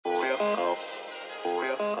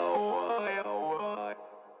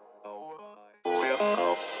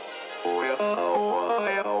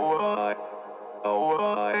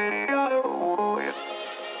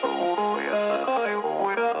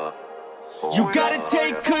You gotta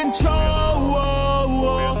take control,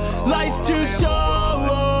 life's too short.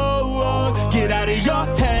 Get out of your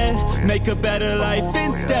head, make a better life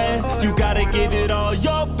instead. You gotta give it all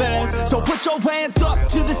your best. So put your hands up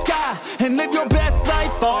to the sky and live your best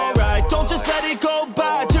life, alright. Don't just let it go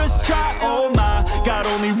by, just try, oh my. Got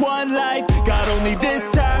only one life, got only this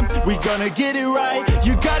time. We gonna get it right.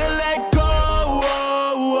 You gotta let go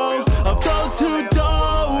of those who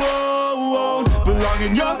don't belong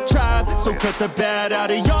in your tribe. So cut the bad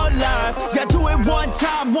out of your life. Yeah, do it one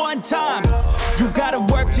time, one time. You gotta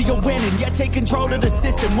work till you're winning. Yeah, take control of the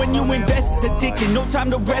system. When you invest, it's addicting. No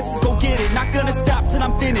time to rest, let's go get it. Not gonna stop till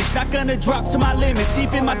I'm finished. Not gonna drop to my limits.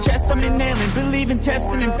 Deep in my chest, I'm inhaling. Believe in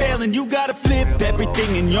testing and failing. You gotta flip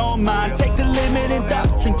everything in your mind. Take the limiting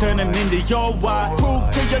thoughts and turn them into your why.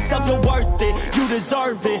 Prove to yourself you're worth it. You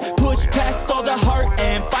deserve it. Push past all the hurt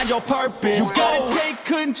and find your purpose. You gotta take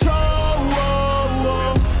control.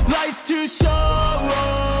 Life's too short.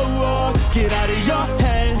 Get out of your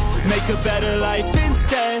head, make a better life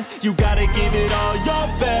instead. You gotta give it all your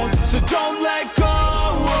best. So don't let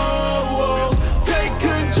go. Take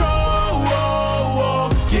control.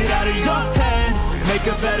 Get out of your head, make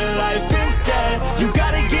a better life instead. You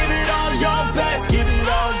gotta give it all your best. Give it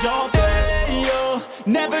all your best. Hey, yo,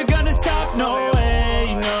 never gonna stop, no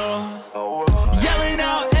way, no. Yelling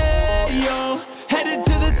out, hey, yo, headed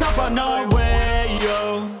to the top on our way,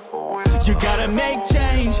 yo. You gotta make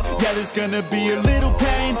change, yeah, there's gonna be a little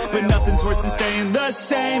pain, but nothing's worse than staying the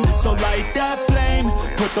same. So light that flame,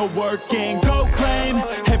 put the work in, go claim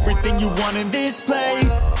everything you want in this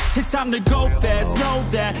place. It's time to go fast, know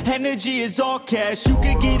that energy is all cash. You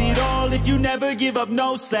could get it all if you never give up,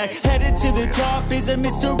 no slack. Headed to the top is a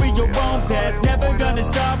mystery, your own path. Never gonna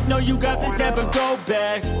stop, no, you got this, never go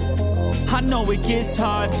back. I know it gets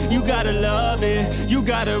hard, you gotta love it. You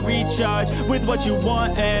gotta recharge with what you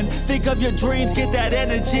want and think of your dreams. Get that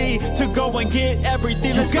energy to go and get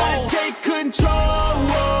everything. You gotta take control.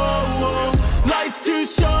 Life's too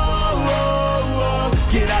short.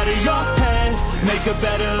 Get out of your head, make a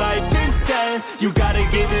better life instead. You gotta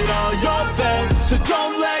give it all your best. So don't